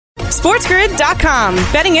SportsGrid.com.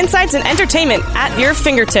 Betting insights and entertainment at your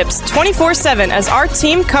fingertips 24/7 as our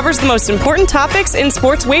team covers the most important topics in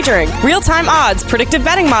sports wagering. Real-time odds, predictive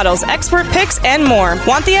betting models, expert picks, and more.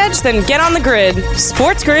 Want the edge? Then get on the grid.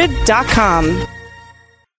 SportsGrid.com.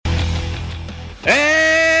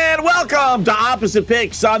 And welcome to Opposite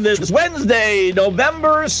Picks on this Wednesday,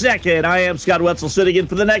 November 2nd. I am Scott Wetzel sitting in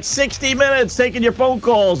for the next 60 minutes, taking your phone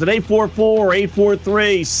calls at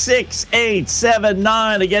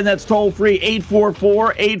 844-843-6879. Again, that's toll-free,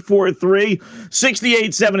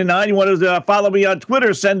 844-843-6879. You want to follow me on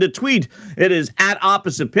Twitter, send a tweet. It is at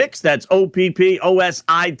Opposite Picks. That's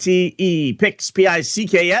OPPOSITE, Picks,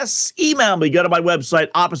 P-I-C-K-S. Email me. Go to my website,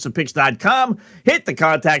 oppositepicks.com. Hit the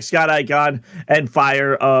contact Scott icon and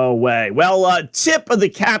fire away. Well, tip of the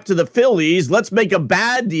cap to the Phillies. Let's make a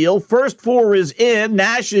bad deal. First four is in.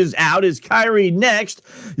 Nash is out. Is Kyrie next?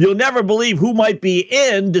 You'll never believe who might be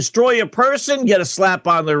in. Destroy a person, get a slap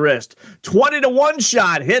on the wrist. 20-1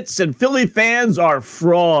 shot hits, and Philly fans are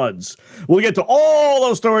frauds. We'll get to all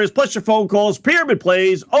those stories, plus your phone calls, pyramid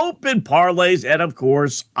plays, open parlays, and, of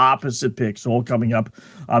course, opposite picks, all coming up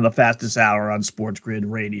on the fastest hour on Sports Grid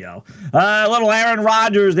Radio. A little Aaron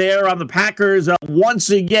Rodgers there on the Packers once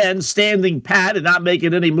again standing pat and not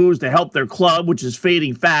making any moves to help their club, which is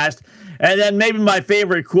fading fast. And then maybe my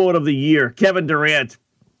favorite quote of the year, Kevin Durant.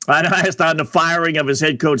 I asked on the firing of his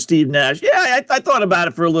head coach, Steve Nash. Yeah, I thought about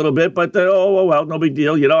it for a little bit, but well, no big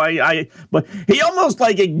deal. You know, but he almost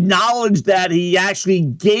like acknowledged that he actually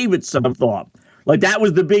gave it some thought. Like that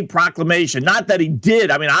was the big proclamation. Not that he did.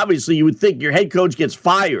 I mean, obviously you would think your head coach gets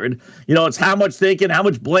fired. You know, it's how much thinking, how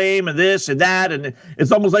much blame, and this and that. And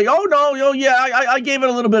it's almost like, I gave it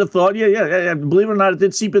a little bit of thought. Yeah. Believe it or not, it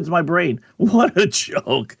did seep into my brain. What a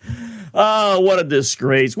joke. Oh, what a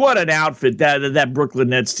disgrace. What an outfit that Brooklyn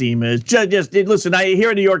Nets team is. Just listen, here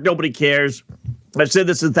in New York, nobody cares. I've said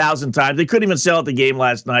this 1,000 times. They couldn't even sell out the game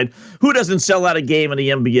last night. Who doesn't sell out a game in the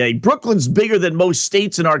NBA? Brooklyn's bigger than most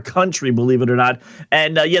states in our country, believe it or not,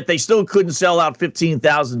 and yet they still couldn't sell out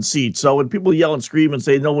 15,000 seats. So when people yell and scream and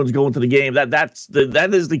say no one's going to the game, that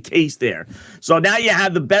is the case there. So now you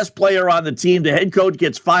have the best player on the team. The head coach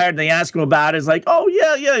gets fired, and they ask him about it. It's like, oh,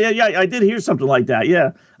 yeah, I did hear something like that,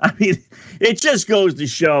 yeah. I mean, it just goes to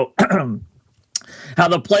show how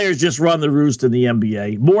the players just run the roost in the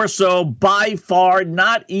NBA. More so, by far,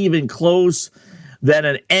 not even close than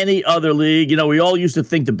in any other league. You know, we all used to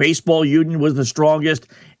think the baseball union was the strongest.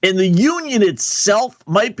 And the union itself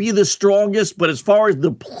might be the strongest, but as far as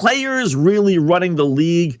the players really running the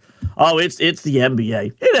league, it's the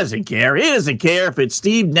NBA. It doesn't care. It doesn't care if it's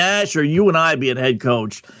Steve Nash or you and I being head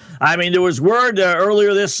coach. I mean, there was word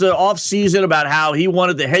earlier this offseason about how he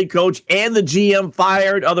wanted the head coach and the GM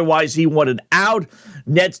fired. Otherwise, he wanted out.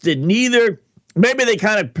 Nets did neither. Maybe they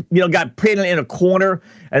kind of, got pinned in a corner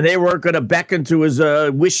and they weren't going to beckon to his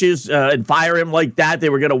wishes and fire him like that. They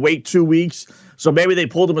were going to wait 2 weeks. So maybe they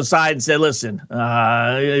pulled him aside and said, listen,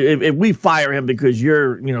 if we fire him because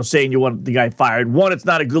you're, saying you want the guy fired, one, it's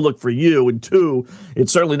not a good look for you. And two,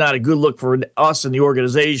 it's certainly not a good look for us and the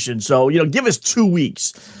organization. So, give us 2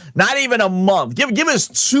 weeks. Not even a month. Give us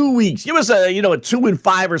 2 weeks. Give us a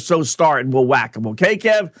 2-5 or so start, and we'll whack him. Okay,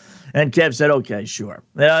 Kev? And Kev said, okay, sure.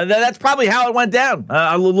 That's probably how it went down.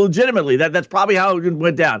 Legitimately, that's probably how it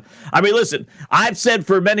went down. I mean, listen, I've said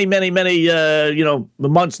for many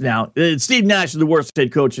months now, Steve Nash is the worst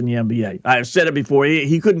head coach in the NBA. I've said it before.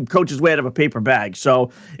 He couldn't coach his way out of a paper bag.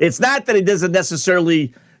 So it's not that he doesn't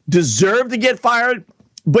necessarily deserve to get fired,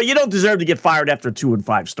 but you don't deserve to get fired after a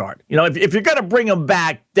 2-5 start. If you're going to bring him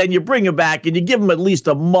back, then you bring him back and you give him at least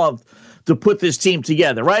a month to put this team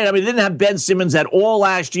together, right? I mean, they didn't have Ben Simmons at all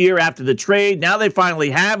last year after the trade. Now they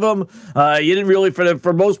finally have him. You didn't really,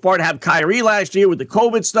 for most part, have Kyrie last year with the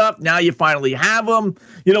COVID stuff. Now you finally have him.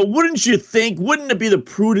 Wouldn't you think, wouldn't it be the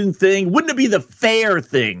prudent thing? Wouldn't it be the fair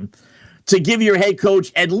thing to give your head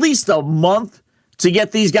coach at least a month to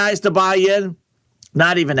get these guys to buy in?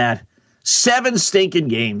 Not even that. 7 stinking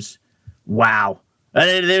games. Wow.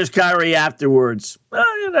 And there's Kyrie afterwards.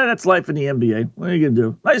 That's life in the NBA. What are you going to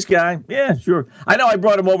do? Nice guy. Yeah, sure. I know I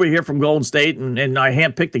brought him over here from Golden State, and I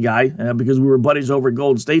handpicked the guy because we were buddies over at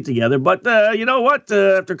Golden State together. But you know what?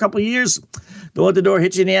 After a couple of years, don't let the door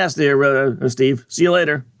hit you in the ass there, Steve. See you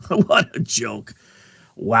later. What a joke.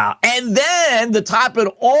 Wow. And then, to top it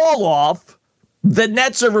all off, the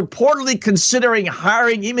Nets are reportedly considering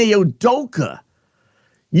hiring Ime Udoka.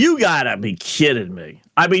 You got to be kidding me.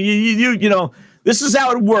 I mean, you know, this is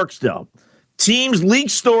how it works, though. Teams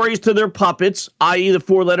leak stories to their puppets, i.e. the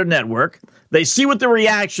four-letter network. They see what the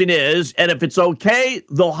reaction is, and if it's okay,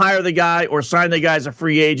 they'll hire the guy or sign the guy as a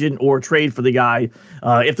free agent or trade for the guy.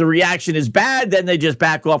 If the reaction is bad, then they just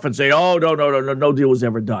back off and say, oh, no deal was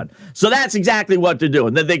ever done. So that's exactly what they're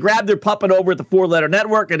doing. Then they grab their puppet over at the four-letter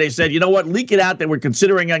network, and they said, you know what, leak it out that we're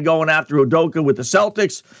considering on going after Udoka with the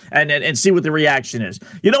Celtics and see what the reaction is.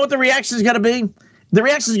 You know what the reaction is going to be? The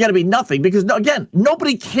reaction is going to be nothing because, again,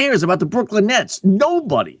 nobody cares about the Brooklyn Nets.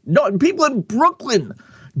 Nobody. No, people in Brooklyn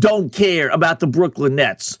don't care about the Brooklyn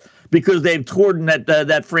Nets because they've torn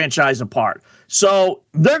that franchise apart. So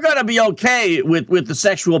they're going to be okay with the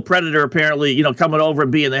sexual predator apparently, coming over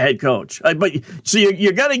and being the head coach. But so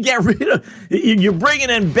you're going to get rid of. You're bringing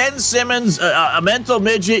in Ben Simmons, a mental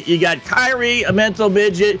midget. You got Kyrie, a mental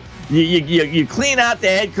midget. You clean out the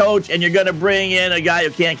head coach, and you're going to bring in a guy who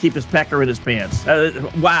can't keep his pecker in his pants.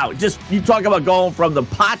 Wow. Just you talk about going from the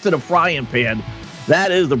pot to the frying pan.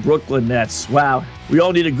 That is the Brooklyn Nets. Wow. We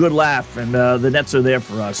all need a good laugh, and the Nets are there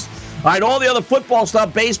for us. All right, all the other football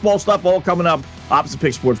stuff, baseball stuff, all coming up. Opposite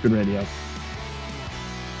Pick Sports Grid Radio.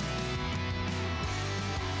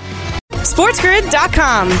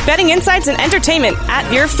 SportsGrid.com. Betting insights and entertainment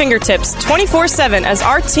at your fingertips 24/7 as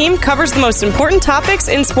our team covers the most important topics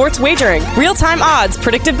in sports wagering. Real-time odds,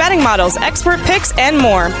 predictive betting models, expert picks, and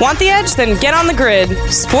more. Want the edge? Then get on the grid.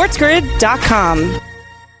 SportsGrid.com.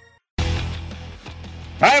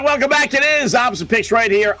 All right, welcome back. It is Opposite Picks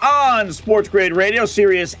right here on Sports Grid Radio,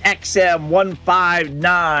 Sirius XM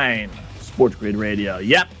 159. Sports Grid Radio.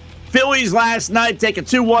 Yep. Phillies last night take a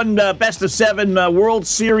 2-1 best-of-7 World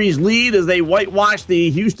Series lead as they whitewashed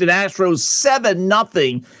the Houston Astros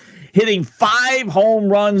 7-0, hitting 5 home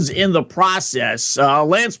runs in the process.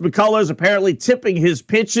 Lance McCullers apparently tipping his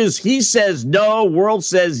pitches. He says no. World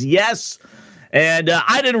says yes. And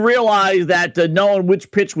I didn't realize that knowing which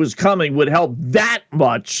pitch was coming would help that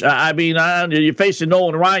much. You're facing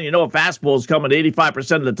Nolan Ryan. You know a fastball is coming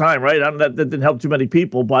 85% of the time, right? That didn't help too many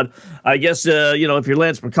people. But I guess, if you're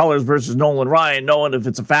Lance McCullers versus Nolan Ryan, knowing if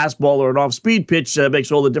it's a fastball or an off-speed pitch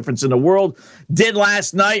makes all the difference in the world. Did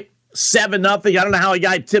last night, 7-0. I don't know how a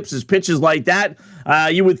guy tips his pitches like that.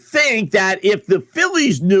 You would think that if the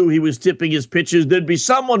Phillies knew he was tipping his pitches, there'd be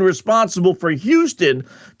someone responsible for Houston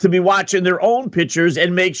to be watching their own pitchers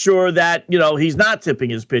and make sure that, he's not tipping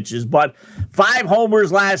his pitches. But 5 homers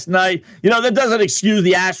last night, that doesn't excuse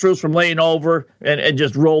the Astros from laying over and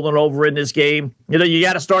just rolling over in this game. You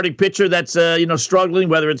got a starting pitcher that's, struggling,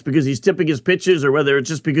 whether it's because he's tipping his pitches or whether it's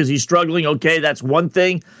just because he's struggling. Okay, that's one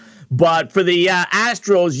thing. But for the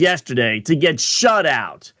Astros yesterday to get shut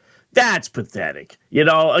out, that's pathetic.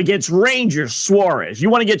 Against Rangers, Suarez. You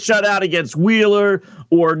want to get shut out against Wheeler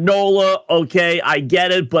or Nola, okay, I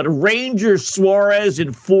get it. But Rangers, Suarez,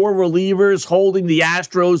 and 4 relievers holding the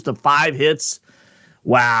Astros to 5 hits.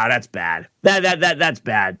 Wow, that's bad. That's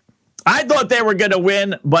bad. I thought they were going to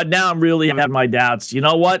win, but now I'm really having my doubts. You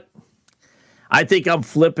know what? I think I'm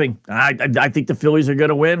flipping. I think the Phillies are going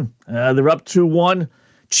to win. They're up 2-1.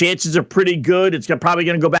 Chances are pretty good. It's probably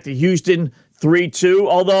going to go back to Houston 3-2.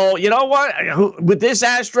 Although, you know what? With this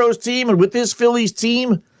Astros team and with this Phillies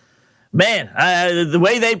team, man, the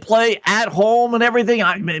way they play at home and everything,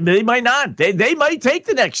 they might not. They might take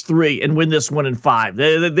the next 3 and win this one in 5.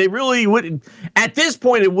 They really wouldn't. At this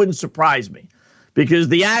point, it wouldn't surprise me because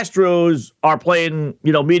the Astros are playing,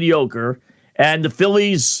 mediocre, and the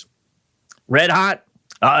Phillies, red hot,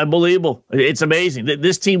 unbelievable. It's amazing.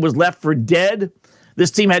 This team was left for dead. This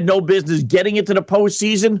team had no business getting into the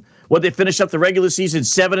postseason. They finished up the regular season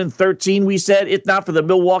 7-13, we said. If not for the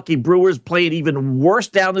Milwaukee Brewers playing even worse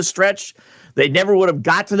down the stretch, they never would have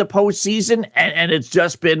got to the postseason, and it's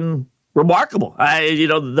just been remarkable.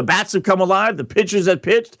 The bats have come alive. The pitchers have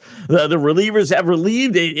pitched. The relievers have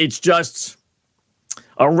relieved. It's just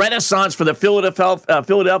a renaissance for the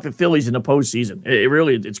Philadelphia Phillies in the postseason.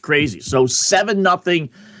 It's crazy. So 7-0,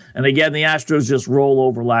 and again, the Astros just roll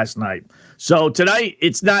over last night. So tonight,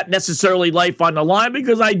 it's not necessarily life on the line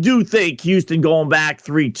because I do think Houston going back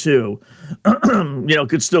 3-2,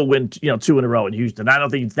 could still win, 2 in a row in Houston. I don't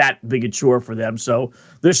think it's that big a chore for them. So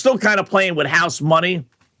they're still kind of playing with house money.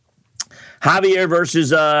 Javier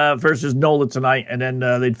versus Nola tonight, and then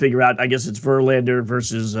they'd figure out, I guess it's Verlander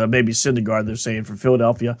versus maybe Syndergaard, they're saying, for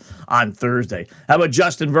Philadelphia on Thursday. How about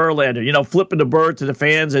Justin Verlander? Flipping the bird to the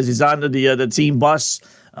fans as he's on the team bus.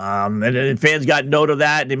 And fans got note of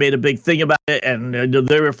that, and they made a big thing about it, and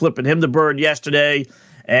they were flipping him the bird yesterday.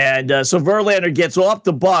 And so Verlander gets off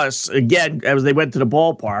the bus, again, as they went to the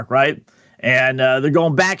ballpark, right? And they're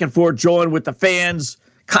going back and forth, joining with the fans,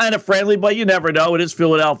 kind of friendly, but you never know. It is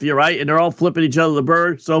Philadelphia, right? And they're all flipping each other the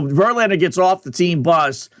bird. So Verlander gets off the team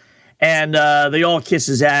bus, and they all kiss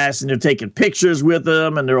his ass, and they're taking pictures with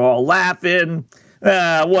him, and they're all laughing.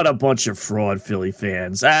 What a bunch of fraud Philly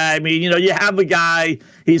fans. I mean, you have a guy,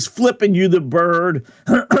 he's flipping you the bird,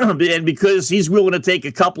 and because he's willing to take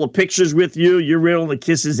a couple of pictures with you, you're willing to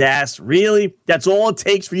kiss his ass. Really? That's all it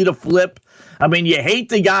takes for you to flip? I mean, you hate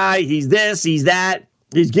the guy, he's this, he's that,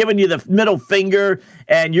 he's giving you the middle finger,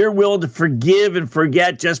 and you're willing to forgive and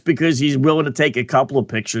forget just because he's willing to take a couple of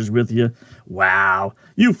pictures with you. Wow.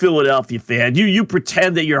 You Philadelphia fan, you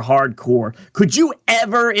pretend that you're hardcore. Could you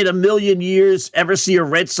ever in a million years ever see a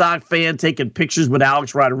Red Sox fan taking pictures with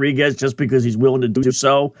Alex Rodriguez just because he's willing to do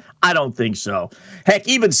so? I don't think so. Heck,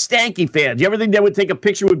 even Stanky fans, you ever think they would take a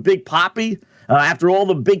picture with Big Papi? After all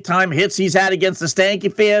the big-time hits he's had against the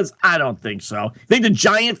Stanky fans? I don't think so. Think the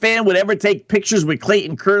Giant fan would ever take pictures with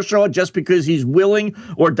Clayton Kershaw just because he's willing?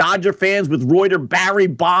 Or Dodger fans with Reuter Barry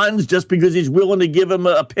Bonds just because he's willing to give him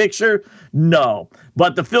a picture? No.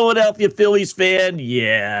 But the Philadelphia Phillies fan,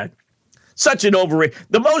 yeah. Such an overrated.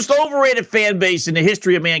 The most overrated fan base in the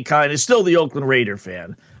history of mankind is still the Oakland Raider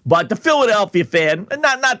fan. But the Philadelphia fan,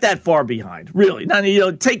 not that far behind, really. Not,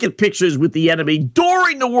 taking pictures with the enemy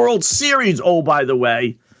during the World Series, oh, by the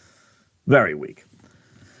way, very weak.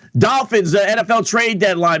 Dolphins, NFL trade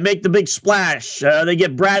deadline, make the big splash. They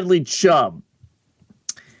get Bradley Chubb.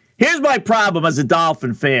 Here's my problem as a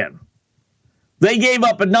Dolphin fan. They gave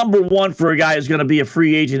up a number one for a guy who's going to be a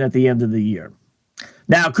free agent at the end of the year.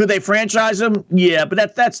 Now, could they franchise him? Yeah,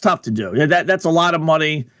 but that's tough to do. That's a lot of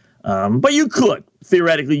money, but you could.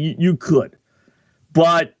 Theoretically, you could.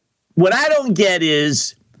 But what I don't get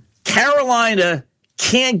is Carolina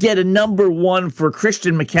can't get a number one for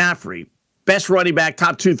Christian McCaffrey. Best running back,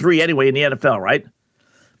 top 2-3 anyway in the NFL, right?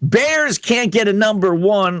 Bears can't get a number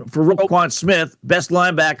one for Roquan Smith, best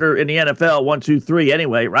linebacker in the NFL, 1-2-3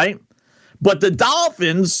 anyway, right? But the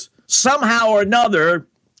Dolphins, somehow or another,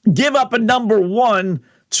 give up a number one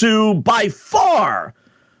to, by far,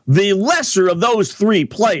 the lesser of those three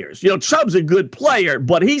players. Chubb's a good player,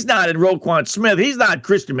 but he's not in Roquan Smith. He's not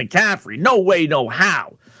Christian McCaffrey. No way, no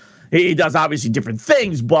how. He does obviously different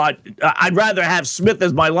things, but I'd rather have Smith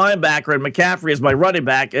as my linebacker and McCaffrey as my running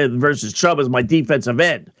back versus Chubb as my defensive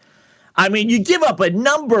end. I mean, you give up a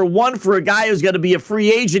number one for a guy who's going to be a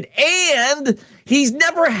free agent, and he's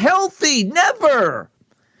never healthy. Never.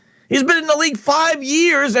 He's been in the league 5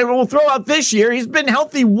 years, and we'll throw out this year. He's been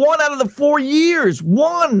healthy 1 out of the 4 years.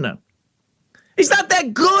 1. He's not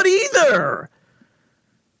that good either.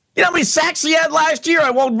 You know how many sacks he had last year?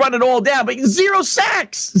 I won't run it all down, but 0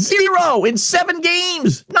 sacks. 0 in 7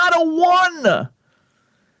 games. Not a 1. All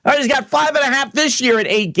right, he's got 5.5 this year in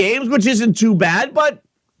 8 games, which isn't too bad, but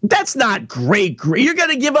that's not great. You're going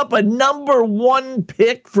to give up a number one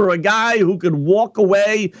pick for a guy who could walk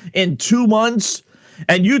away in 2 months?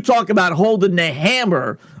 And you talk about holding the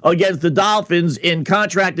hammer against the Dolphins in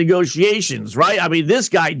contract negotiations, right? I mean, this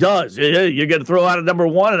guy does. You're going to throw out a number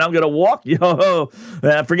one and I'm going to walk?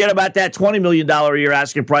 Forget about that $20 million a year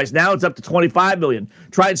asking price. Now it's up to $25 million.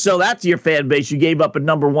 Try and sell that to your fan base. You gave up a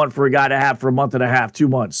number one for a guy to have for a month and a half, 2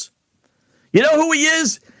 months. You know who he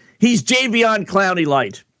is? He's Jadeveon Clowney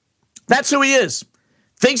light. That's who he is.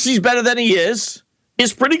 Thinks he's better than he is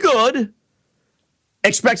pretty good,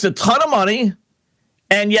 expects a ton of money,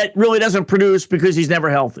 and yet really doesn't produce because he's never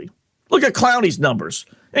healthy. Look at Clowney's numbers.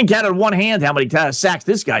 And count on one hand how many sacks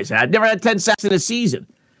this guy's had. Never had 10 sacks in a season.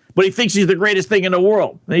 But he thinks he's the greatest thing in the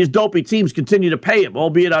world. And these dopey teams continue to pay him,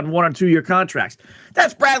 albeit on 1 or 2 year contracts.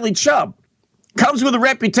 That's Bradley Chubb. Comes with a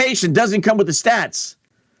reputation, doesn't come with the stats.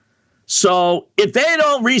 So if they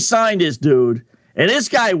don't re-sign this dude, and this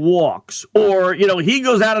guy walks, or, he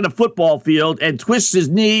goes out on the football field and twists his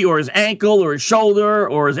knee or his ankle or his shoulder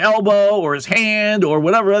or his elbow or his hand or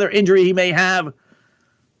whatever other injury he may have,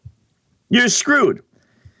 you're screwed.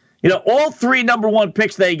 All 3 number one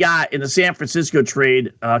picks they got in the San Francisco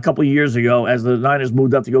trade a couple of years ago as the Niners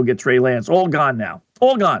moved up to go get Trey Lance, all gone now.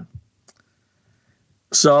 All gone.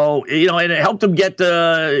 So, and it helped them get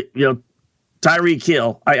Tyreek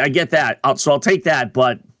Hill. I get that. So I'll take that,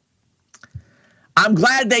 but I'm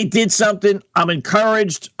glad they did something. I'm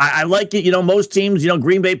encouraged. I like it. Most teams,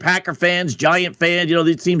 Green Bay Packer fans, Giant fans,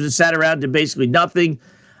 these teams that sat around did basically nothing.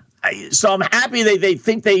 So I'm happy they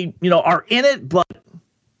think they, are in it, but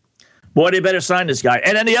boy, they better sign this guy.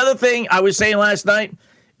 And then the other thing I was saying last night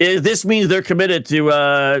is this means they're committed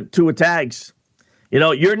to Tua Tags.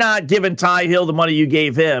 You're not giving Ty Hill the money you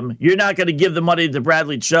gave him. You're not going to give the money to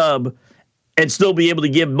Bradley Chubb and still be able to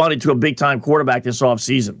give money to a big-time quarterback this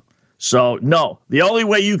offseason. So, no, the only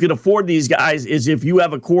way you can afford these guys is if you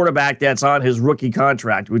have a quarterback that's on his rookie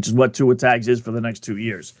contract, which is what Tua Tags is for the next 2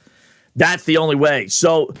 years. That's the only way.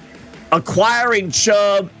 So, Acquiring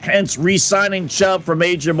Chubb, hence re-signing Chubb for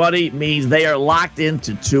major money, means they are locked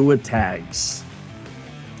into Tua tags.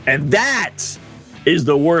 And that is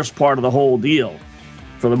the worst part of the whole deal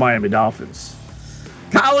for the Miami Dolphins.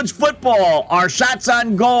 College football, our shots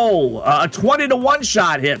on goal. A 20-1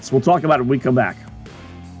 shot hits. We'll talk about it when we come back.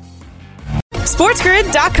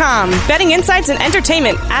 SportsGrid.com. Betting insights and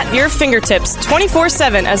entertainment at your fingertips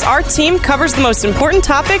 24/7 as our team covers the most important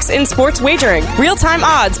topics in sports wagering. Real-time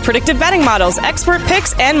odds, predictive betting models, expert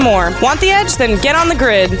picks, and more. Want the edge? Then get on the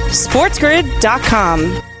grid.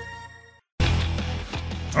 SportsGrid.com.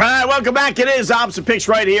 All right, welcome back. It is Opposite Picks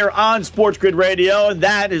right here on Sports Grid Radio, and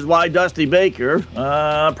that is why Dusty Baker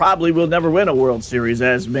probably will never win a World Series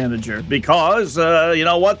as manager because, you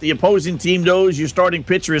know what, the opposing team knows your starting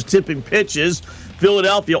pitcher is tipping pitches.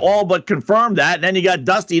 Philadelphia all but confirmed that, and then you got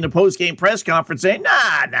Dusty in a post-game press conference saying,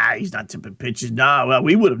 nah, he's not tipping pitches. Nah, well,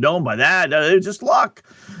 we would have known by that. It was just luck.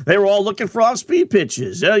 They were all looking for off-speed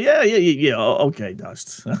pitches. Yeah. Okay,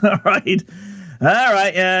 Dust. All right. All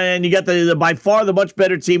right, and you got the by far the much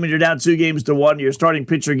better team, and you're down 2-1. Your starting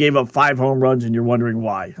pitcher gave up 5 home runs, and you're wondering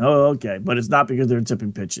why. Oh, okay, but it's not because they're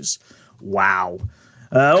tipping pitches. Wow.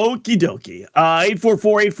 Okie dokie.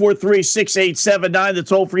 844-843-6879, the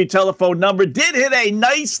toll-free telephone number. Did hit a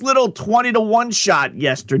nice little 20-1 shot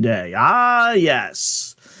yesterday. Ah,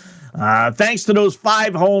 yes. Thanks to those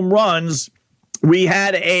 5 home runs, we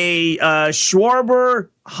had a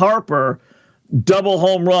Schwarber-Harper double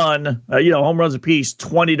home run, home runs apiece,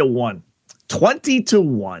 20-1.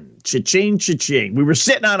 20-1. Cha-ching, cha-ching. We were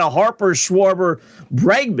sitting on a Harper, Schwarber,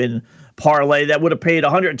 Bregman parlay that would have paid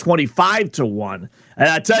 125-1. And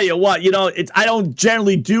I tell you what, I don't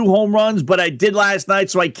generally do home runs, but I did last night,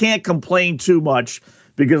 so I can't complain too much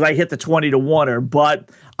because I hit the 20-1er.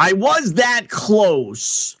 But I was that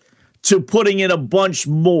close to putting in a bunch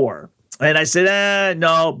more. And I said,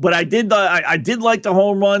 no, but I did like the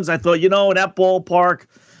home runs. I thought, in that ballpark,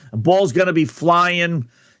 the ball's going to be flying.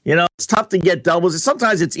 It's tough to get doubles.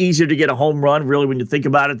 Sometimes it's easier to get a home run, really, when you think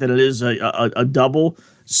about it, than it is a double.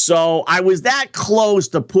 So I was that close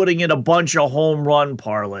to putting in a bunch of home run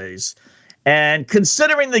parlays. And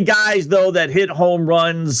considering the guys, though, that hit home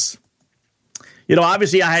runs,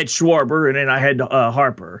 obviously I had Schwarber and then I had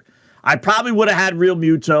Harper. I probably would have had Real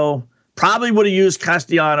Muto. Probably would have used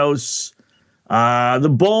Castellanos. The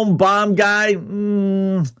Bohm Bomb guy,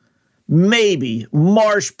 maybe.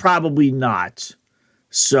 Marsh, probably not.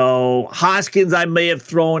 So Hoskins, I may have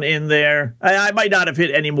thrown in there. I might not have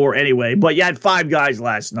hit any more anyway, but you had 5 guys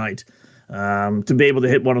last night to be able to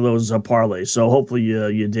hit one of those parlays. So hopefully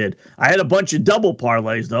you did. I had a bunch of double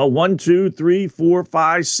parlays, though. 1, 2, 3, 4,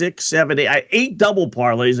 5, 6, 7, 8. I had 8 double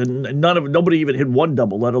parlays, and nobody even hit one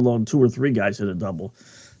double, let alone 2 or 3 guys hit a double.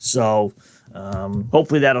 So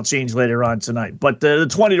hopefully that'll change later on tonight. But the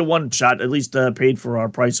 20-1 shot at least paid for our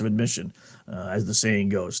price of admission, as the saying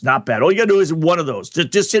goes. Not bad. All you got to do is one of those.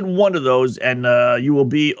 Just hit one of those, and you will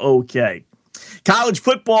be okay. College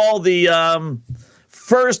football, the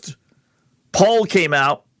first poll came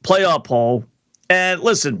out, playoff poll. And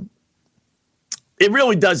listen, it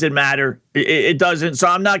really doesn't matter. It doesn't. So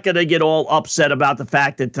I'm not going to get all upset about the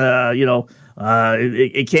fact that,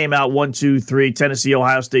 it came out 1, 2, 3, Tennessee,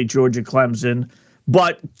 Ohio State, Georgia, Clemson.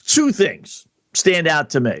 But 2 things stand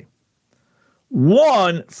out to me.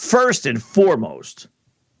 One, first and foremost,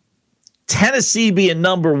 Tennessee being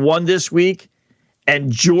number 1 this week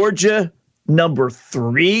and Georgia number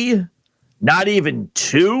 3, not even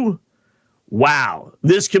 2. Wow,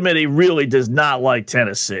 this committee really does not like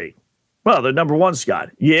Tennessee. Well, they're number 1,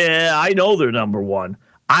 Scott. Yeah, I know they're number 1.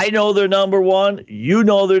 I know they're number 1. You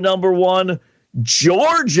know they're number 1.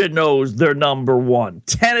 Georgia knows they're number 1.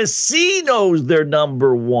 Tennessee knows they're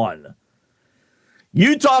number 1.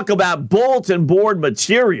 You talk about bulletin board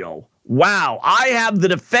material. Wow, I have the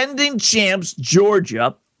defending champs,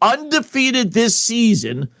 Georgia, undefeated this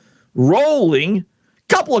season, rolling,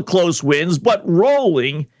 couple of close wins, but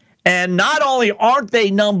rolling. And not only aren't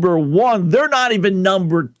they number 1, they're not even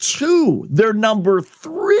number 2. They're number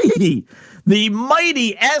 3. The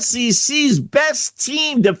mighty SEC's best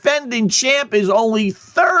team, defending champ, is only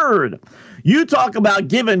 3rd. You talk about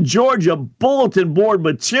giving Georgia bulletin board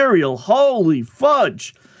material. Holy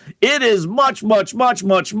fudge. It is much, much, much,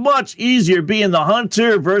 much, much easier being the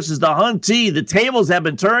hunter versus the huntee. The tables have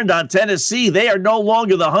been turned on Tennessee. They are no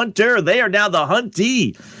longer the hunter. They are now the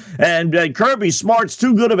huntee. And Kirby Smart's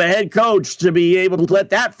too good of a head coach to be able to let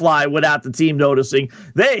that fly without the team noticing.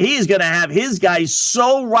 He's going to have his guys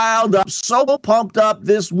so riled up, so pumped up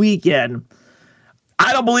this weekend.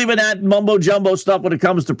 I don't believe in that mumbo-jumbo stuff when it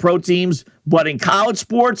comes to pro teams, But in college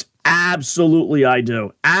sports, absolutely I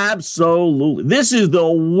do. Absolutely. This is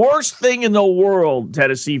the worst thing in the world,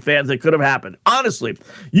 Tennessee fans, that could have happened. Honestly,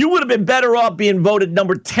 you would have been better off being voted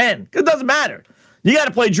number 10. It doesn't matter. You got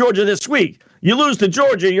to play Georgia this week. You lose to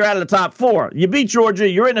Georgia, you're out of the top 4. You beat Georgia,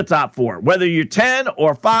 you're in the top 4. Whether you're 10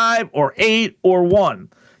 or 5 or 8 or 1.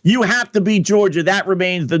 You have to beat Georgia. That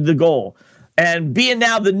remains the goal. And being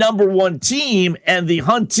now the number 1 team and the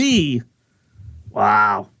Huntee,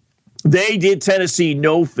 wow. They did Tennessee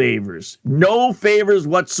no favors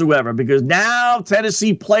whatsoever, because now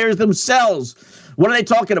Tennessee players themselves, what are they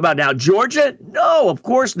talking about now? Georgia? No, of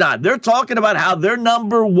course not. They're talking about how they're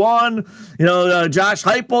number 1. Josh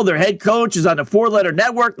Heupel, their head coach, is on the 4-letter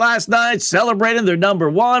network last night celebrating their number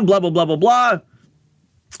 1, blah, blah, blah, blah, blah.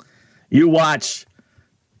 You watch.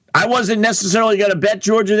 I wasn't necessarily going to bet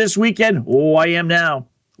Georgia this weekend. Oh, I am now.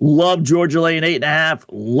 Love Georgia laying 8.5.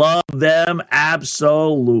 Love them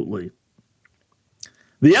absolutely.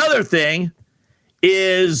 The other thing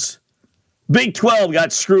is Big 12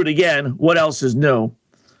 got screwed again. What else is new?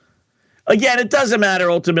 Again, it doesn't matter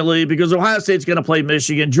ultimately, because Ohio State's going to play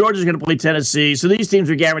Michigan. Georgia's going to play Tennessee. So these teams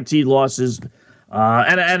are guaranteed losses.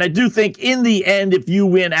 And I do think in the end, if you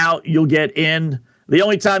win out, you'll get in. The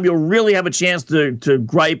only time you'll really have a chance to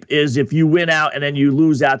gripe is if you win out and then you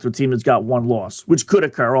lose out to a team that's got 1 loss, which could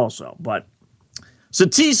occur also. But so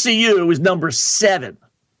TCU is number 7,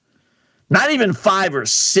 not even 5 or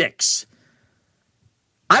 6.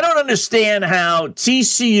 I don't understand how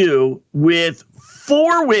TCU, with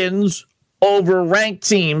 4 wins over ranked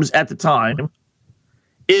teams at the time,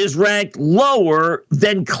 is ranked lower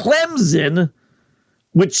than Clemson,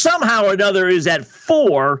 which somehow or another is at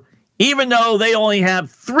 4, even though they only have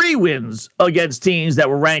 3 wins against teams that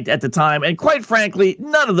were ranked at the time. And quite frankly,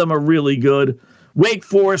 none of them are really good. Wake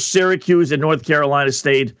Forest, Syracuse, and North Carolina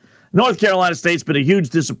State. North Carolina State's been a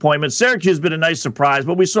huge disappointment. Syracuse has been a nice surprise,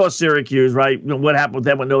 but we saw Syracuse, right? What happened with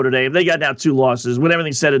them with Notre Dame? They got now 2 losses. When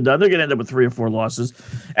everything's said and done, they're going to end up with 3 or 4 losses.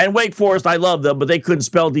 And Wake Forest, I love them, but they couldn't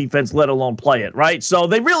spell defense, let alone play it, right? So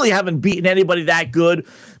they really haven't beaten anybody that good.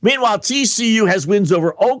 Meanwhile, TCU has wins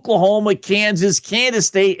over Oklahoma, Kansas, Kansas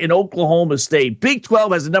State, and Oklahoma State. Big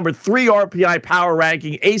 12 has a number 3 RPI power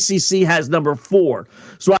ranking. ACC has number 4.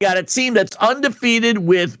 So I got a team that's undefeated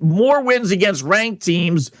with more wins against ranked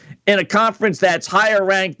teams in a conference that's higher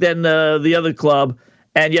ranked than the other club,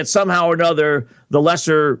 and yet somehow or another, the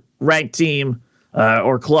lesser ranked team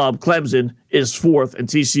or club, Clemson, is 4th, and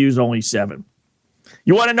TCU's only 7.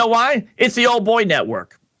 You want to know why? It's the old boy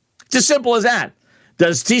network. It's as simple as that.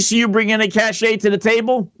 Does TCU bring any cachet to the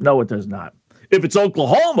table? No, it does not. If it's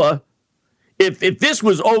Oklahoma, if this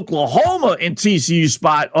was Oklahoma in TCU's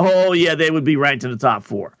spot, oh yeah, they would be ranked in the top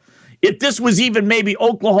 4. If this was even maybe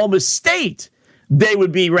Oklahoma State, they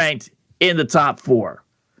would be ranked in the top 4,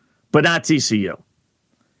 but not TCU.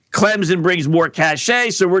 Clemson brings more cachet,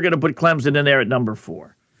 so we're going to put Clemson in there at number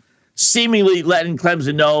 4, seemingly letting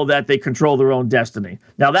Clemson know that they control their own destiny.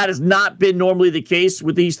 Now, that has not been normally the case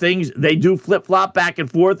with these things. They do flip-flop back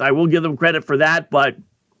and forth. I will give them credit for that, but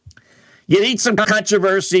you need some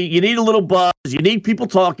controversy. You need a little buzz. You need people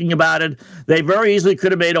talking about it. They very easily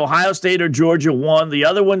could have made Ohio State or Georgia 1, the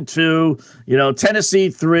other one 2, Tennessee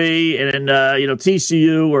 3, and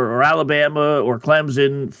TCU or Alabama or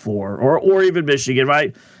Clemson 4, or even Michigan,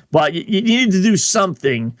 right? But you need to do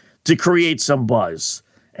something to create some buzz.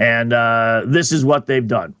 And this is what they've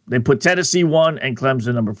done. They put Tennessee 1 and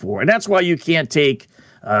Clemson number 4. And that's why you can't take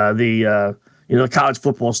the college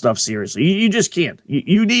football stuff seriously. You just can't.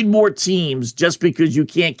 You need more teams just because you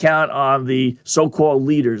can't count on the so-called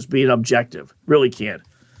leaders being objective. Really can't.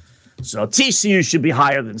 So TCU should be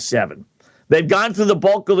higher than 7. They've gone through the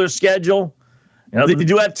bulk of their schedule. They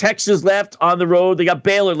do have Texas left on the road. They got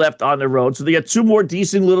Baylor left on the road. So they got 2 more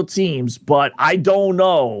decent little teams. But I don't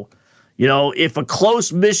know, if a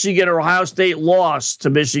close Michigan or Ohio State loss to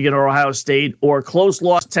Michigan or Ohio State, or a close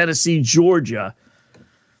loss Tennessee, Georgia,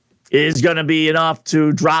 is going to be enough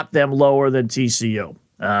to drop them lower than TCU.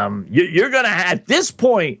 You're going to have, at this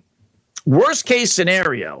point, worst case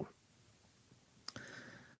scenario,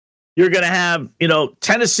 you're going to have,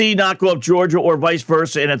 Tennessee not go up Georgia or vice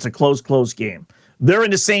versa, and it's a close game. They're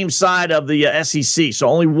in the same side of the SEC, so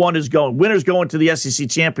only one is going. Winner's going to the SEC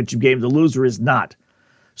championship game. The loser is not.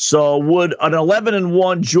 So would an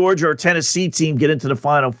 11-1 Georgia or Tennessee team get into the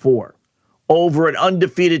Final Four over an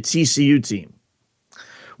undefeated TCU team?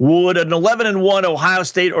 Would an 11-1 Ohio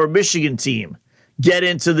State or Michigan team get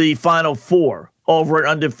into the Final Four over an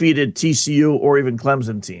undefeated TCU or even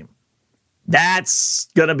Clemson team? That's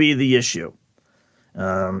going to be the issue.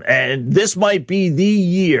 And this might be the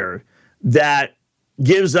year that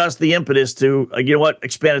gives us the impetus to,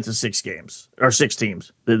 expand it to 6 games or 6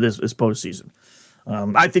 teams this postseason.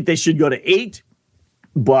 I think they should go to 8,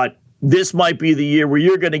 but this might be the year where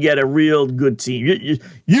you're going to get a real good team.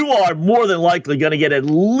 You are more than likely going to get at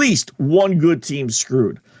least one good team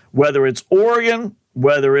screwed, whether it's Oregon,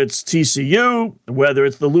 whether it's TCU, whether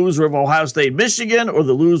it's the loser of Ohio State, Michigan, or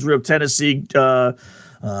the loser of Tennessee,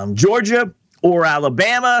 Georgia, or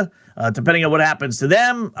Alabama. Depending on what happens to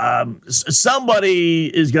them, somebody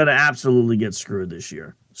is going to absolutely get screwed this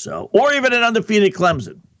year. Or even an undefeated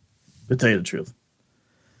Clemson, to tell you the truth.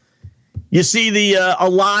 You see the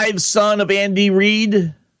alive son of Andy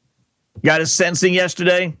Reid got his sentencing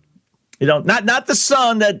yesterday. Not the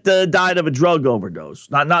son that died of a drug overdose.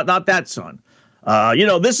 Not that son.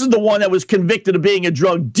 This is the one that was convicted of being a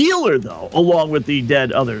drug dealer, though, along with the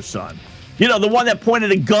dead other son. The one that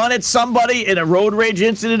pointed a gun at somebody in a road rage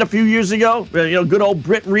incident a few years ago. Good old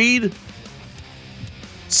Britt Reid.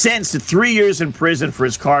 Sentenced to 3 years in prison for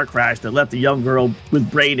his car crash that left a young girl with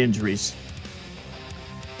brain injuries.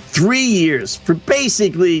 3 years for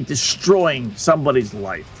basically destroying somebody's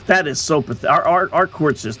life. That is so pathetic. Our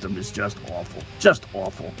court system is just awful. Just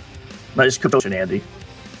awful. Nice coaching, Andy.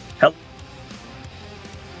 Help.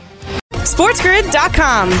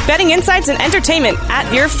 SportsGrid.com. Betting insights and entertainment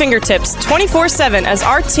at your fingertips 24/7 as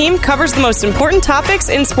our team covers the most important topics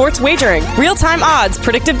in sports wagering. Real-time odds,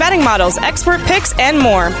 predictive betting models, expert picks, and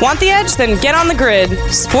more. Want the edge? Then get on the grid.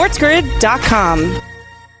 SportsGrid.com.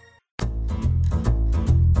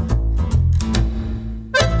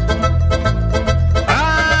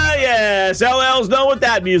 LLs know what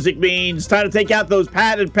that music means. Time to take out those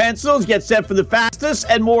padded pencils, get set for the fastest,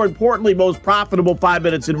 and more importantly, most profitable 5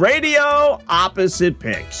 minutes in radio, Opposite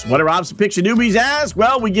Picks. What are Opposite Picks you newbies ask?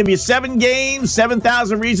 Well, we give you 7 games,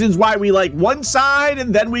 7,000 reasons why we like one side,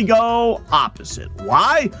 and then we go opposite.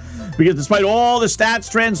 Why? Because despite all the stats,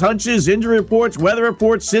 trends, hunches, injury reports, weather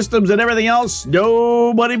reports, systems, and everything else,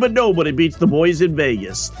 nobody beats the boys in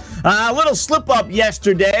Vegas. A little slip-up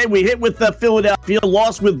yesterday. We hit with Philadelphia,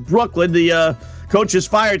 lost with Brooklyn. The coaches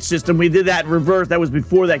fired system. We did that in reverse. That was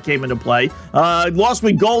before that came into play. Lost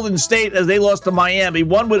with Golden State as they lost to Miami.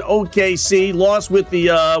 Won with OKC. Lost with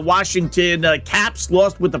the Washington Caps.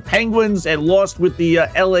 Lost with the Penguins. And lost with the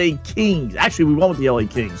LA Kings. Actually, we won with the LA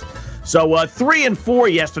Kings. So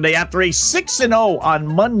 3-4 yesterday after a 6-0 on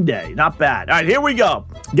Monday. Not bad. All right, here we go.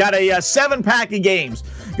 Got a 7-pack of games.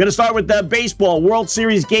 Going to start with the baseball. World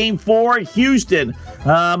Series Game 4, Houston,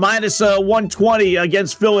 minus 120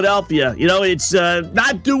 against Philadelphia. It's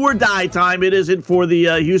not do or die time. It isn't for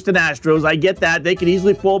the Houston Astros. I get that. They could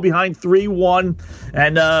easily fall behind 3-1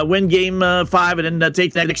 and win Game 5 and then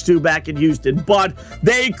take the next 2 back in Houston. But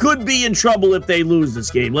they could be in trouble if they lose this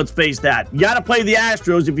game. Let's face that. You got to play the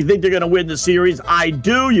Astros if you think they're going to win the series. I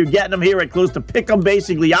do. You're getting them here at close to pick 'em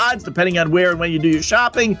basically odds, depending on where and when you do your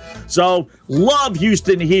shopping. So love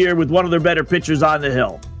Houston here with one of their better pitchers on the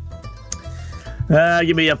hill.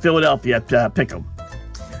 Give me a Philadelphia pick 'em.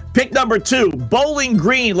 Pick number 2, Bowling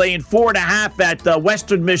Green laying 4.5 at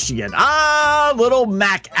Western Michigan. Little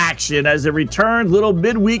MAC action as it returns, little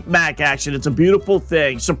midweek MAC action. It's a beautiful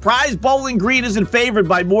thing. Surprised Bowling Green isn't favored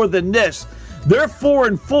by more than this. They're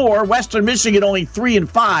 4-4. Western Michigan only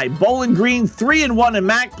 3-5. Bowling Green 3-1 in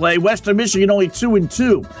MAC play. Western Michigan only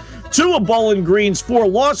 2-2. 2 of Bowling Green's 4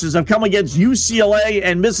 losses have come against UCLA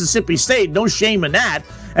and Mississippi State. No shame in that.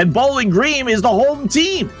 And Bowling Green is the home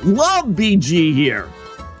team. Love BG here.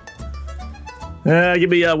 Give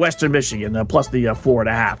me Western Michigan plus the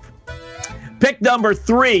 4.5. Pick number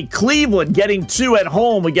 3, Cleveland getting 2 at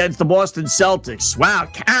home against the Boston Celtics. Wow,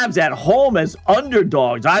 Cavs at home as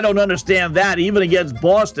underdogs. I don't understand that, even against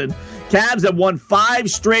Boston. Cavs have won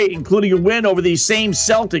 5 straight, including a win over these same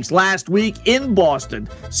Celtics last week in Boston.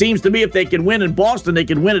 Seems to me if they can win in Boston, they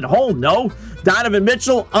can win at home, no? Donovan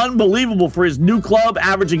Mitchell, unbelievable for his new club,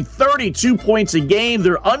 averaging 32 points a game.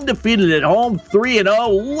 They're undefeated at home,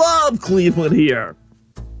 3-0. Love Cleveland here.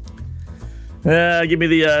 Give me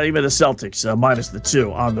the Celtics, minus the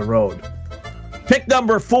 2 on the road. Pick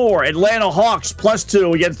number 4, Atlanta Hawks plus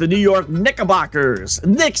 2 against the New York Knickerbockers.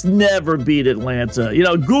 Knicks never beat Atlanta.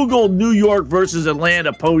 Google New York versus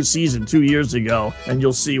Atlanta postseason 2 years ago, and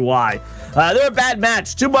you'll see why. They're a bad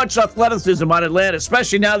match. Too much athleticism on Atlanta,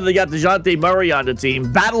 especially now that they got DeJounte Murray on the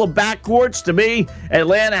team. Battle of backcourts, to me,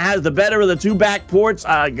 Atlanta has the better of the 2 backcourts.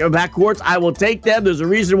 I will take them. There's a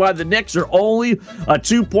reason why the Knicks are only a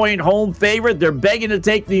 2-point home favorite. They're begging to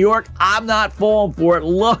take New York. I'm not falling for it.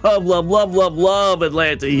 Love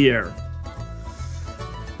Atlanta here.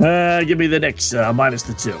 Give me the Knicks, minus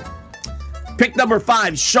the 2. Pick number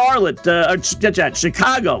 5, Chicago,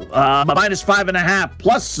 minus 5.5,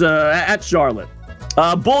 plus at Charlotte.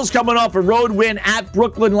 Bulls coming off a road win at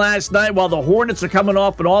Brooklyn last night, while the Hornets are coming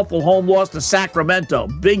off an awful home loss to Sacramento.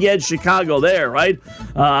 Big Ed Chicago there, right?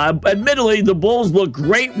 Admittedly, the Bulls look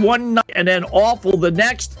great one night and then awful the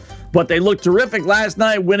next, but they looked terrific last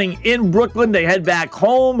night, winning in Brooklyn. They head back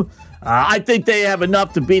home. I think they have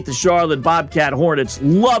enough to beat the Charlotte Bobcat Hornets.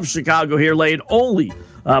 Love Chicago here, laying only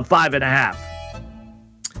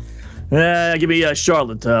 5.5. Give me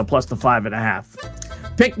Charlotte plus the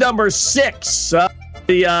 5.5. Pick number 6.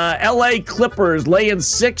 The LA Clippers laying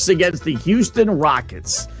 6 against the Houston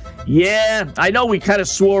Rockets. Yeah, I know we kind of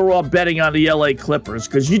swore off betting on the LA Clippers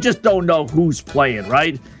because you just don't know who's playing,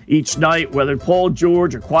 right? Each night, whether Paul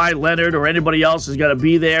George or Kawhi Leonard or anybody else is going to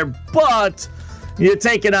be there. But you're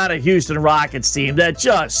taking on a Houston Rockets team that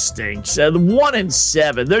just stinks.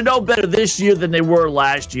 1-7. They're no better this year than they were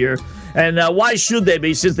last year. And why should they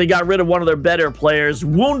be, since they got rid of one of their better players?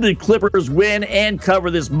 Wounded Clippers win and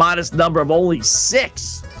cover this modest number of only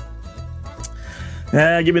 6.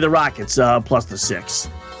 Give me the Rockets plus the 6.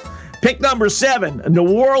 Pick number 7.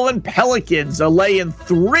 New Orleans Pelicans are laying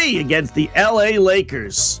 3 against the LA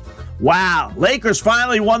Lakers. Wow. Lakers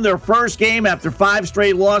finally won their first game after 5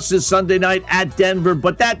 straight losses Sunday night at Denver,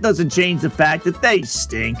 but that doesn't change the fact that they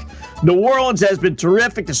stink. New Orleans has been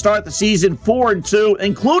terrific to start the season, 4-2,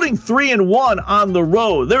 including 3-1 on the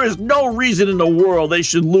road. There is no reason in the world they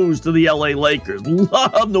should lose to the LA Lakers.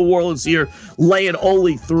 Love New Orleans here, laying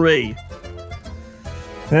only 3.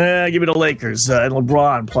 Give me the Lakers and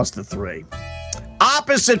LeBron plus the 3.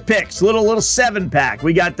 Opposite picks, little 7-pack.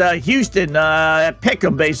 We got Houston pick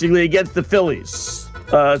 'em basically against the Phillies.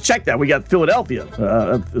 Check that. We got Philadelphia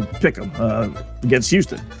pick 'em against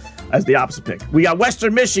Houston as the opposite pick. We got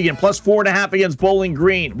Western Michigan plus 4.5 against Bowling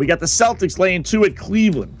Green. We got the Celtics laying 2 at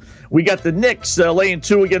Cleveland. We got the Knicks laying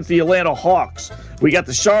 2 against the Atlanta Hawks. We got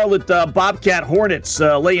the Charlotte Bobcat Hornets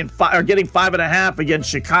getting 5.5 against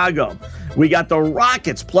Chicago. We got the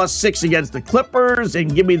Rockets plus 6 against the Clippers,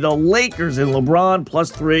 and give me the Lakers and LeBron plus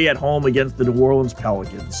 3 at home against the New Orleans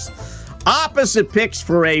Pelicans. Opposite picks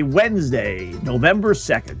for a Wednesday, November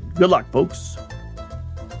 2nd. Good luck, folks.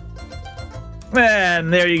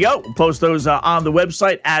 And there you go. We'll post those on the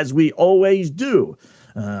website as we always do.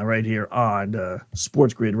 Right here on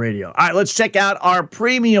Sports Grid Radio. All right, let's check out our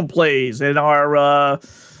premium plays and our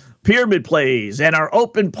pyramid plays and our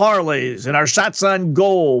open parlays and our shots on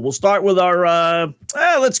goal. We'll start with our,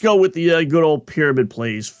 let's go with the good old pyramid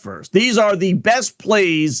plays first. These are the best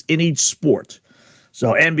plays in each sport.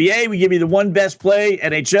 So NBA, we give you the one best play,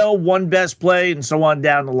 NHL, one best play, and so on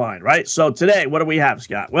down the line, right? So today, what do we have,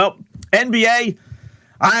 Scott? Well, NBA,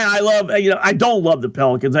 I love, I don't love the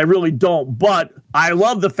Pelicans. I really don't, but I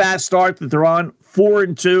love the fast start that they're on,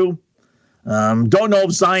 4-2. Don't know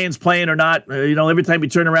if Zion's playing or not. Every time you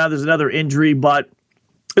turn around, there's another injury, but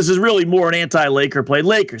this is really more an anti-Laker play.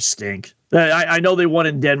 Lakers stink. I know they won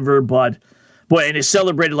in Denver, but boy, and they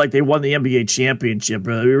celebrated like they won the NBA championship.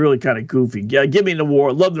 They're really kind of goofy. Give me New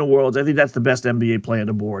Orleans. Love New Orleans. I think that's the best NBA play on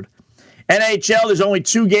the board. NHL, there's only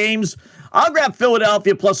 2 games. I'll grab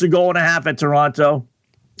Philadelphia plus 1.5 at Toronto.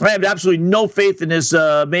 I have absolutely no faith in this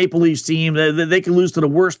Maple Leafs team. They can lose to the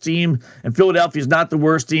worst team, and Philadelphia's not the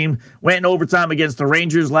worst team. Went in overtime against the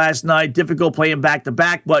Rangers last night. Difficult playing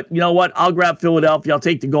back-to-back, but you know what? I'll grab Philadelphia. I'll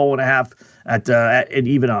take the 1.5 at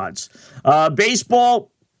even odds.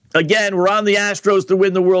 Baseball, again, we're on the Astros to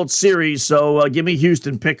win the World Series, so give me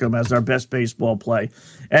Houston Pick'em as our best baseball play.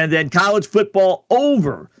 And then college football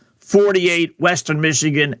over 48 Western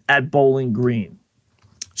Michigan at Bowling Green.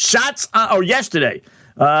 Shots yesterday.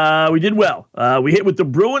 We did well. We hit with the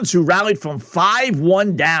Bruins, who rallied from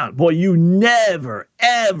 5-1 down. Boy, you never,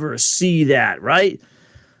 ever see that, right?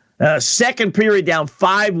 Second period down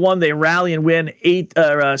 5-1. They rally and win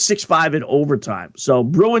 6-5 in overtime. So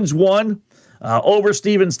Bruins won over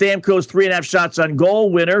Steven Stamkos, 3.5 shots on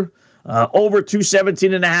goal winner. Over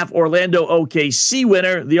 217.5 Orlando OKC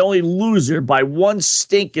winner. The only loser by one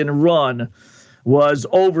stinking run was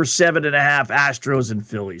over 7.5 Astros and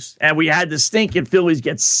Phillies. And we had the stinking Phillies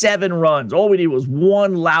get 7 runs. All we need was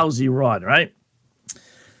one lousy run, right?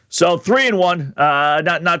 So 3-1,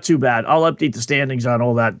 not too bad. I'll update the standings on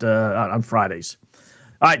all that on Fridays.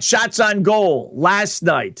 All right, shots on goal last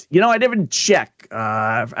night. I didn't check.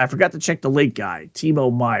 I forgot to check the late guy,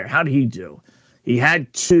 Timo Meyer. How did he do? He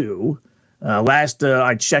had 2.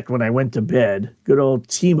 I checked when I went to bed. Good old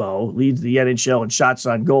Timo leads the NHL in shots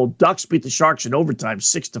on goal. Ducks beat the Sharks in overtime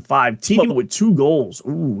 6-5. Timo with 2 goals.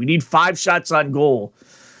 Ooh, we need 5 shots on goal.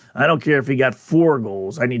 I don't care if he got 4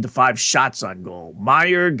 goals. I need the 5 shots on goal.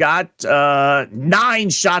 Meyer got 9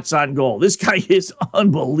 shots on goal. This guy is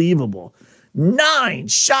unbelievable. 9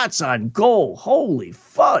 shots on goal. Holy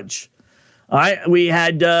fudge. All right, we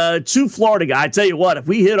had 2 Florida guys. I tell you what, if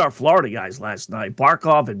we hit our Florida guys last night,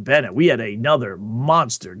 Barkov and Bennett, we had another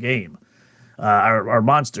monster game, our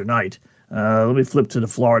monster night. Let me flip to the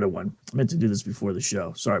Florida one. I meant to do this before the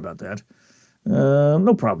show. Sorry about that.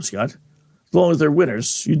 No problem, Scott. As long as they're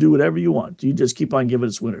winners, you do whatever you want. You just keep on giving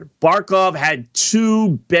us winner. Barkov had 2,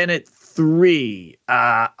 Bennett 3.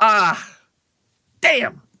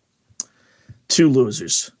 Damn. 2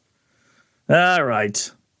 losers. All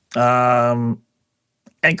right. And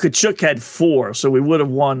Tkachuk had 4, so we would have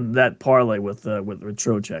won that parlay with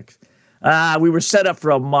Trocheck. We were set up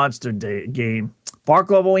for a monster game.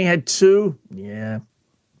 Barkov only had 2. Yeah.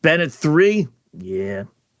 Bennett 3. Yeah.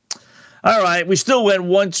 All right. We still went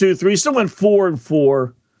 1, 2, 3. Still went 4 and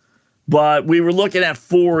 4. But we were looking at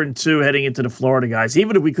 4 and 2 heading into the Florida guys.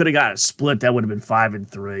 Even if we could have got a split, that would have been 5 and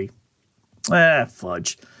 3.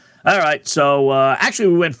 Fudge. All right, so actually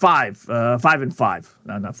we went 5 and 5.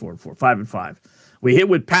 No, not 4 and 4. 5 and 5. We hit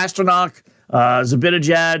with Pastrnak,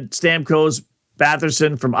 Zibanejad, Stamkos,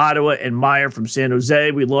 Batherson from Ottawa, and Meyer from San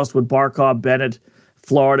Jose. We lost with Barkov, Bennett,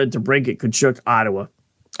 Florida, DeBrincat, Tkachuk, Ottawa.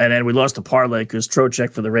 And then we lost a parlay because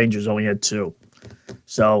Trocheck for the Rangers only had 2.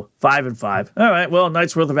 So 5 and 5. All right, well, a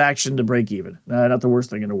night's worth of action to break even. Not the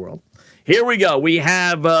worst thing in the world. Here we go. We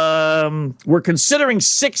have, we're considering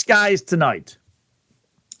 6 guys tonight.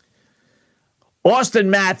 Austin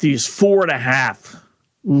Matthews, 4.5.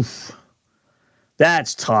 Oof.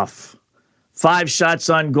 That's tough. 5 shots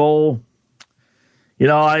on goal. You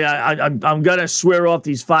know, I'm going to swear off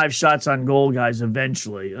these 5 shots on goal guys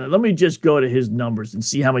eventually. Let me just go to his numbers and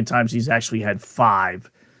see how many times he's actually had 5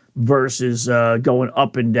 versus going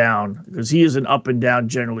up and down, because he is an up and down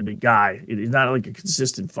generally guy. He's not like a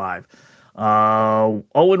consistent 5. 0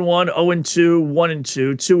 and 1, 0 and 2, 1 and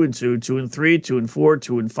 2, 2 and 2, 2 and 3, 2 and 4,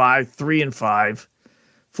 2 and 5, 3 and 5,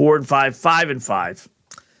 4 and 5, 5 and 5.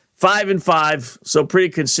 5 and 5, so pretty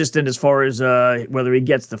consistent as far as whether he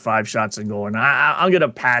gets the 5 shots and goal. And I'm going to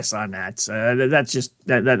pass on that. That's just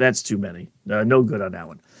that's too many. No good on that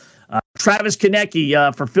one. Travis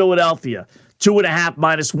Konecny for Philadelphia, 2.5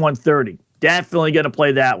 minus 130. Definitely going to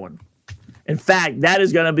play that one. In fact, that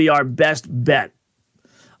is going to be our best bet.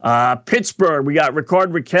 Pittsburgh, we got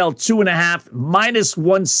Rickard Rakell, 2.5 minus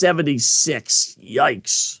 176.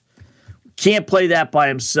 Yikes. Can't play that by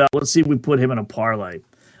himself. Let's see if we put him in a parlay.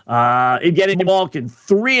 Evgeny Malkin,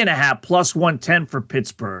 3.5 plus 110 for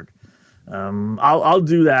Pittsburgh. I'll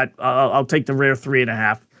do that. I'll take the rare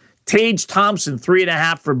 3.5. Tage Thompson,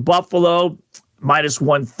 3.5 for Buffalo, minus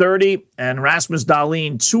 130. And Rasmus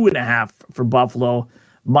Dahlin, 2.5 for Buffalo,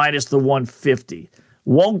 minus the 150.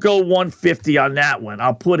 Won't go 150 on that one.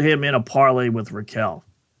 I'll put him in a parlay with Rakell.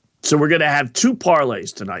 So we're going to have 2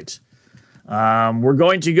 parlays tonight. We're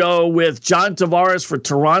going to go with John Tavares for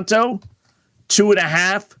Toronto,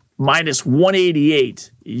 2.5 minus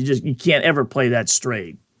 188. You can't ever play that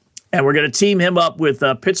straight. And we're going to team him up with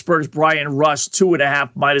Pittsburgh's Brian Rust, 2.5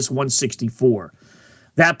 minus 164.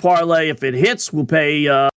 That parlay, if it hits, will pay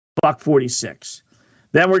 $1.46.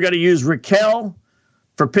 Then we're going to use Rakell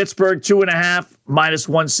for Pittsburgh, 2.5 minus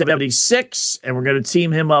 176. And we're going to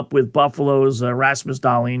team him up with Buffalo's Rasmus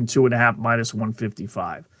Dahlin, 2.5 minus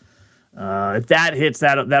 155. If that hits,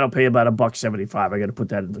 that'll pay about $1.75. I got to put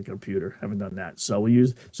that in the computer. Haven't done that. So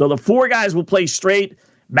the 4 guys will play straight.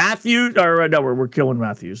 We're killing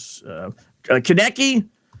Matthews. Konecny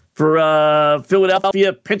for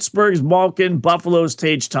Philadelphia, Pittsburgh's Malkin, Buffalo's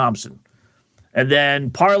Tage Thompson. And then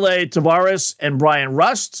parlay Tavares and Brian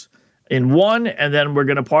Rust in one, and then we're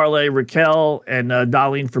going to parlay Rakell and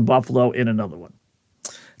Dahlin for Buffalo in another one.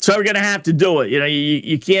 So we're going to have to do it. You know,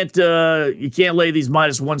 you can't lay these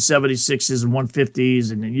minus 176s and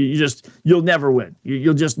 150s, and you'll never win.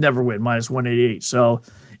 You'll just never win, minus 188. So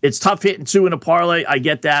it's tough hitting 2 in a parlay. I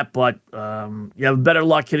get that, but you have better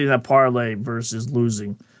luck hitting that parlay versus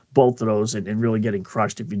losing both of those and really getting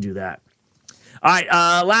crushed if you do that. All right,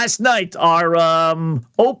 last night, our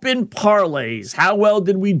open parlays. How well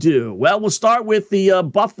did we do? Well, we'll start with the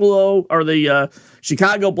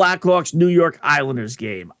Chicago Blackhawks New York Islanders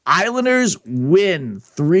game. Islanders win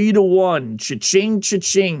 3-1. Cha-ching,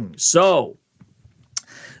 cha-ching. So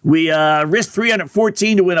we risked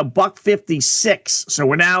 $314 to win $156. So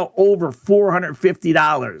we're now over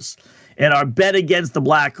 $450 in our bet against the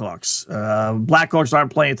Blackhawks. Blackhawks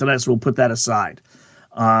aren't playing tonight, so we'll put that aside.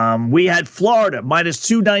 We had Florida minus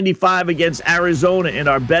 295 against Arizona in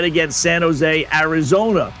our bet against San Jose,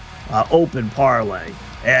 Arizona open parlay.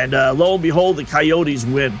 And lo and behold, the Coyotes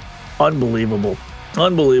win. Unbelievable.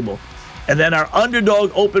 And then our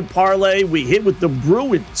underdog open parlay, we hit with the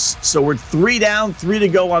Bruins. So we're 3 down, 3 to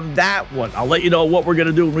go on that one. I'll let you know what we're going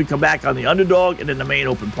to do when we come back on the underdog and then the main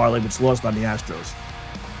open parlay, which lost on the Astros.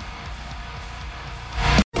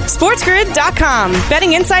 SportsGrid.com.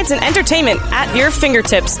 Betting insights and entertainment at your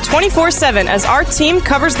fingertips 24/7 as our team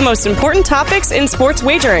covers the most important topics in sports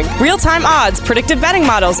wagering. Real-time odds, predictive betting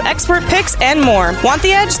models, expert picks, and more. Want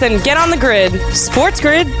the edge? Then get on the grid.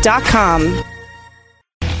 SportsGrid.com.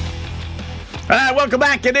 All right, welcome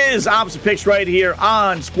back. It is Opposite Picks right here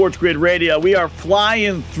on Sports Grid Radio. We are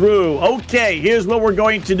flying through. Okay, here's what we're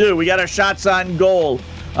going to do. We got our shots on goal.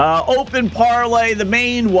 Open parlay, the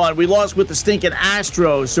main one. We lost with the stinking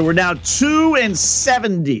Astros, so we're now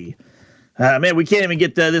 2-70. Man, we can't even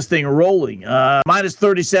get this thing rolling. Minus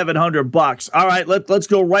 $3,700. All right, let's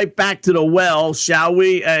go right back to the well, shall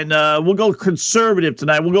we? And we'll go conservative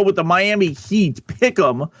tonight. We'll go with the Miami Heat. Pick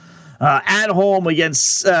 'em. At home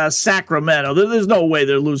against Sacramento. There's no way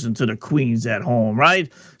they're losing to the Queens at home,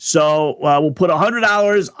 right? So we'll put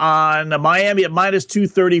 $100 on Miami at minus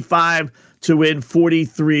 235 to win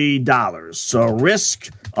 $43. So risk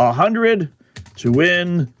 100 to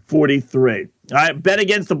win 43. All right, bet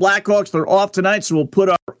against the Blackhawks. They're off tonight, so we'll put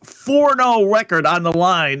our 4-0 record on the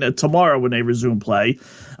line tomorrow when they resume play.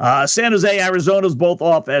 San Jose, Arizona's both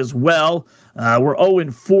off as well. We're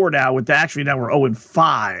 0-4 now with that. Actually, now we're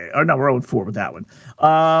 0-5. Or no, we're 0-4 with that one.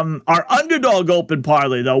 Our underdog open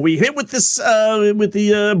parlay, though, we hit with this with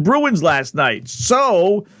the Bruins last night.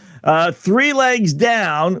 So 3 legs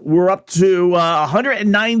down, we're up to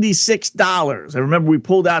 $196. And remember, we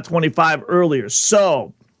pulled out 25 earlier.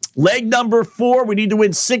 So leg number 4, we need to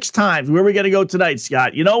win 6 times. Where are we going to go tonight,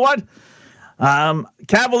 Scott? You know what?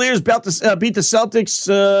 Cavaliers beat the Celtics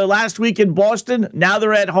last week in Boston. Now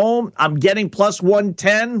they're at home. I'm getting plus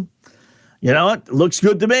 110. You know what? Looks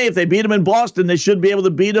good to me. If they beat them in Boston, they should be able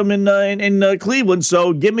to beat them in Cleveland.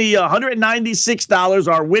 So give me $196.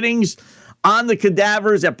 Our winnings on the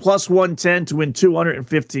Cadavers at plus 110 to win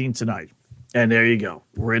 $215 tonight. And there you go.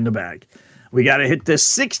 We're in the bag. We got to hit this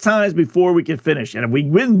 6 times before we can finish. And if we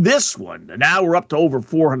win this one, now we're up to over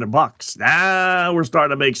 $400. Now we're starting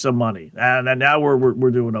to make some money. And now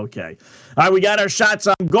we're doing okay. All right, we got our shots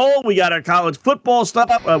on goal. We got our college football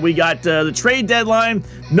stuff. We got the trade deadline.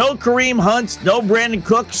 No Kareem Hunt. No Brandon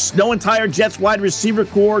Cooks. No entire Jets wide receiver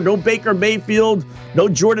core. No Baker Mayfield. No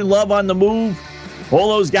Jordan Love on the move. All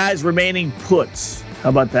those guys remaining puts. How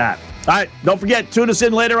about that? All right, don't forget, tune us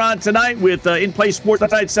in later on tonight with In-Play Sports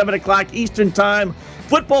tonight, 7 o'clock Eastern Time.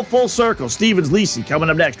 Football Full Circle. Stevens Lisi coming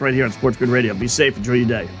up next right here on Sports Grid Radio. Be safe. Enjoy your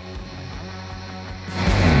day.